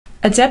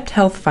ADePT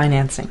Health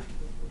Financing.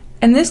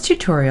 In this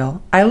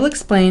tutorial, I will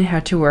explain how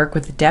to work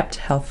with ADePT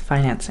Health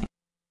Financing.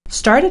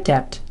 Start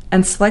ADePT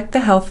and select the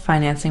Health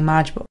Financing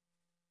module.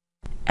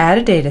 Add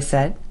a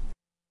dataset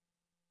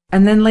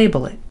and then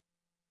label it.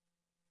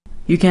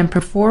 You can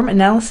perform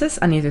analysis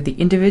on either the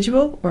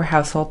individual or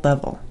household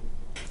level.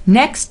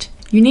 Next,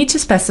 you need to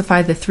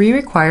specify the three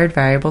required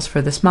variables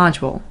for this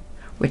module,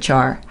 which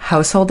are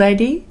household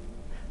ID,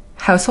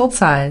 household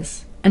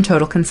size, and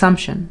total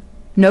consumption.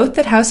 Note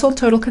that household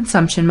total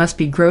consumption must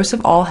be gross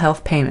of all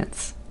health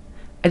payments.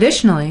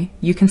 Additionally,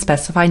 you can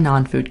specify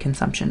non-food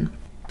consumption.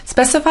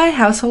 Specify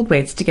household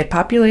weights to get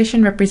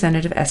population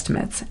representative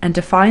estimates and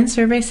define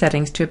survey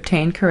settings to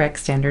obtain correct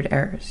standard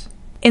errors.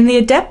 In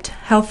the ADePT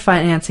Health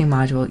Financing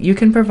module, you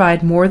can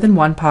provide more than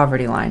one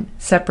poverty line,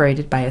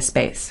 separated by a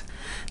space.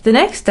 The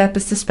next step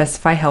is to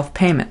specify health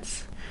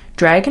payments.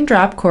 Drag and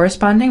drop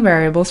corresponding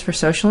variables for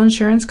social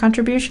insurance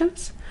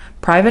contributions,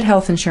 private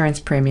health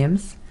insurance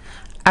premiums,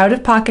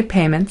 out-of-pocket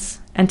payments,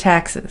 and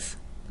taxes.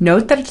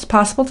 Note that it's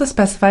possible to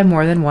specify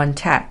more than one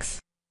tax.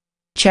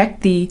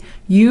 Check the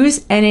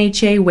Use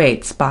NHA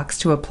Weights box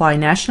to apply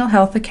National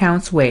Health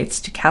Accounts weights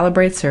to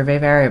calibrate survey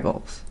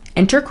variables.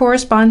 Enter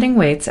corresponding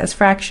weights as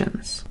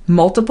fractions.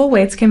 Multiple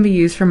weights can be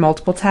used for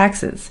multiple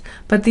taxes,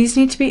 but these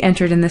need to be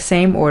entered in the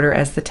same order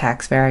as the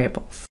tax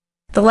variables.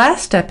 The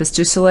last step is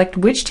to select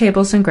which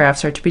tables and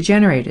graphs are to be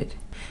generated.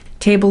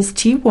 Tables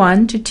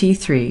T1 to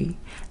T3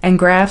 and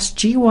graphs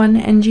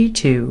G1 and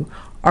G2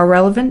 are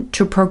relevant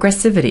to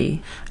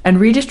progressivity and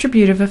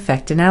redistributive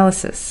effect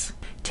analysis.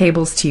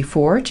 Tables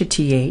T4 to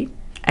T8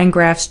 and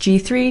graphs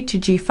G3 to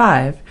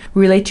G5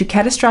 relate to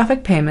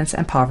catastrophic payments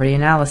and poverty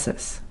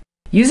analysis.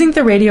 Using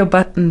the radio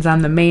buttons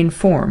on the main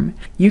form,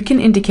 you can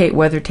indicate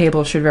whether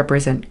tables should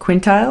represent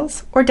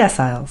quintiles or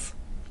deciles.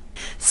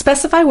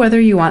 Specify whether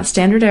you want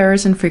standard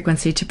errors and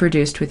frequency to be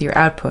produced with your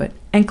output,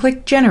 and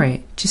click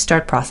Generate to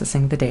start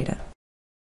processing the data.